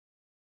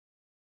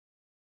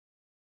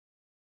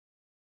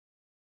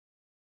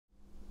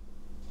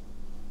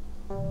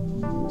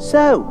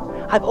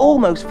So, I've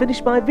almost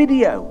finished my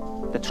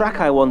video. The track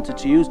I wanted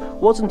to use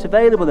wasn't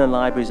available in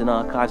libraries and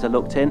archives I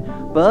looked in,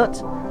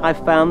 but I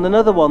found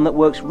another one that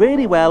works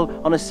really well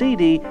on a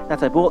CD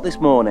that I bought this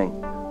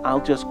morning. I'll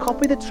just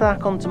copy the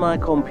track onto my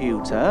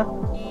computer.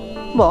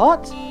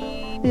 What?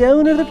 The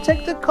owner of the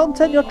protected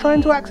content you're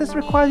trying to access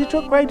requires you to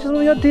upgrade some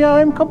of your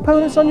DRM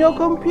components on your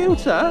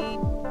computer?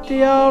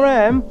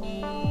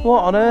 DRM?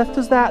 What on earth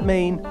does that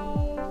mean?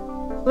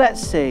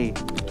 Let's see.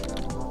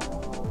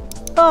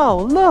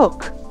 Oh,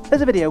 look!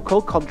 There's a video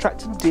called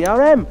Contract and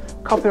DRM.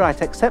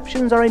 Copyright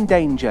exceptions are in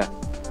danger.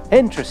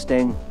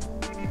 Interesting.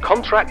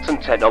 Contracts and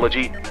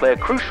technology play a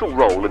crucial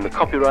role in the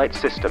copyright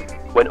system.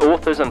 When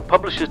authors and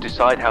publishers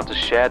decide how to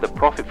share the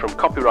profit from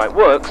copyright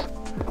works,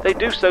 they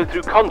do so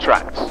through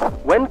contracts.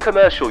 When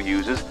commercial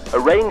users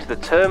arrange the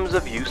terms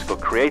of use for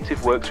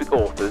creative works with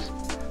authors,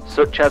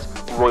 such as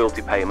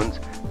royalty payments,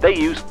 they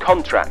use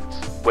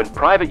contracts. When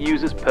private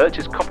users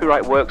purchase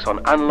copyright works on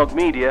analog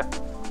media,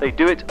 they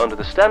do it under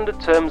the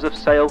standard terms of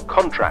sale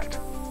contract.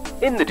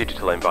 In the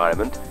digital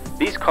environment,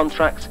 these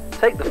contracts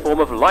take the form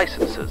of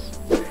licenses.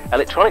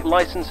 Electronic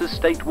licenses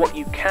state what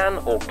you can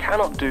or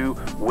cannot do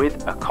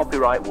with a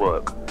copyright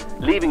work,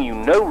 leaving you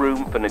no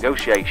room for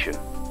negotiation.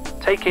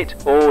 Take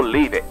it or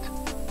leave it.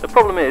 The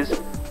problem is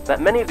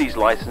that many of these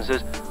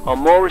licenses are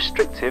more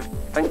restrictive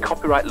than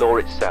copyright law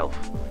itself.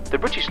 The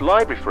British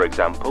Library, for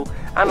example,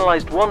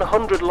 analysed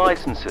 100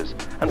 licenses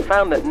and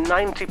found that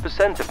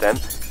 90% of them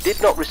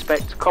did not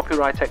respect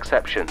copyright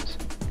exceptions.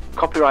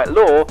 Copyright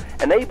law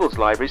enables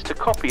libraries to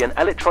copy an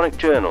electronic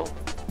journal,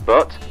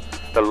 but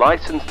the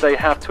license they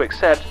have to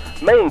accept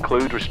may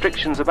include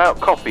restrictions about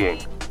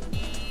copying.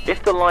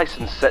 If the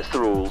license sets the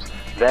rules,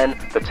 then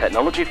the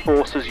technology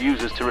forces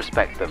users to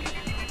respect them.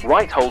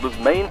 Right holders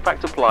may in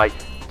fact apply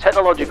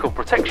technological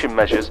protection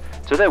measures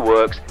to their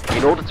works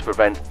in order to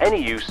prevent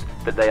any use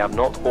that they have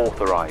not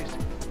authorised,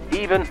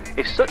 even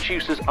if such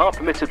uses are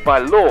permitted by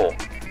law.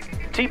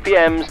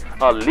 TPMs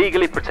are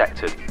legally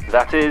protected.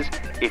 That is,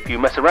 if you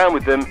mess around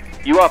with them,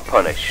 you are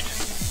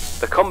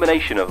punished. The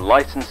combination of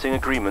licensing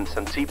agreements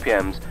and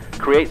TPMs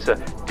creates a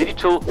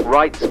digital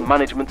rights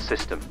management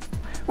system,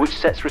 which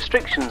sets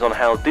restrictions on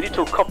how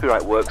digital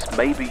copyright works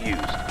may be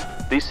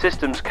used. These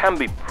systems can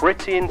be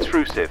pretty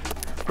intrusive,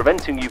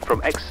 preventing you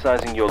from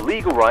exercising your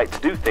legal right to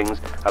do things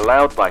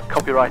allowed by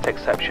copyright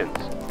exceptions.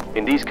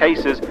 In these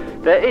cases,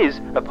 there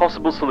is a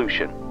possible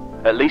solution,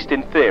 at least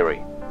in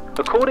theory.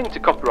 According to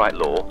copyright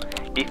law,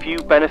 if you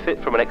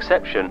benefit from an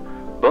exception,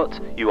 but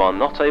you are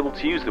not able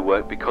to use the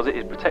work because it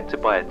is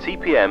protected by a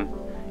TPM,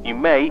 you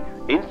may,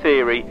 in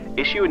theory,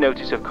 issue a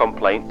notice of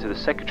complaint to the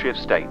Secretary of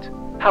State.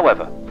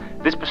 However,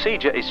 this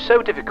procedure is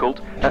so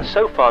difficult that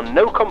so far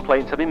no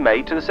complaints have been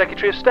made to the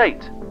Secretary of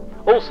State.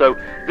 Also,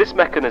 this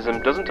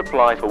mechanism doesn't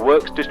apply for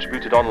works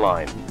distributed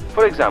online.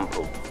 For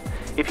example,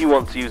 if you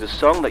want to use a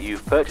song that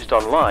you've purchased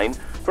online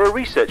for a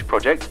research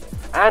project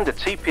and a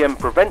TPM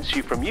prevents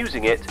you from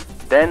using it,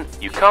 then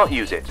you can't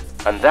use it,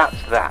 and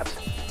that's that.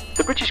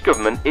 The British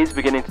government is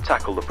beginning to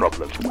tackle the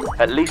problem,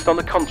 at least on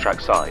the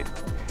contract side.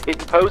 It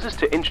proposes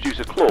to introduce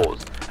a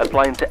clause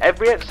applying to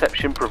every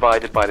exception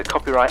provided by the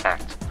Copyright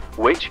Act,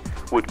 which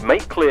would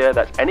make clear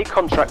that any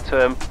contract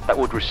term that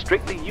would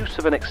restrict the use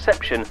of an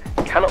exception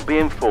cannot be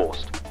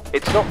enforced.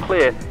 It's not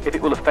clear if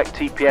it will affect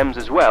TPMs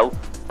as well,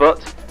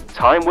 but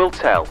time will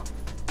tell.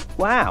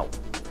 Wow,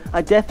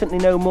 I definitely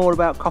know more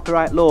about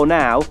copyright law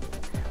now,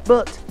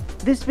 but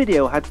this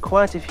video had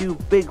quite a few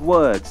big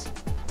words.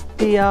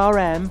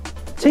 DRM,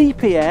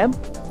 TPM.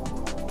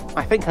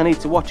 I think I need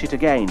to watch it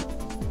again.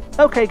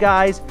 Okay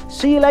guys,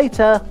 see you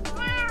later.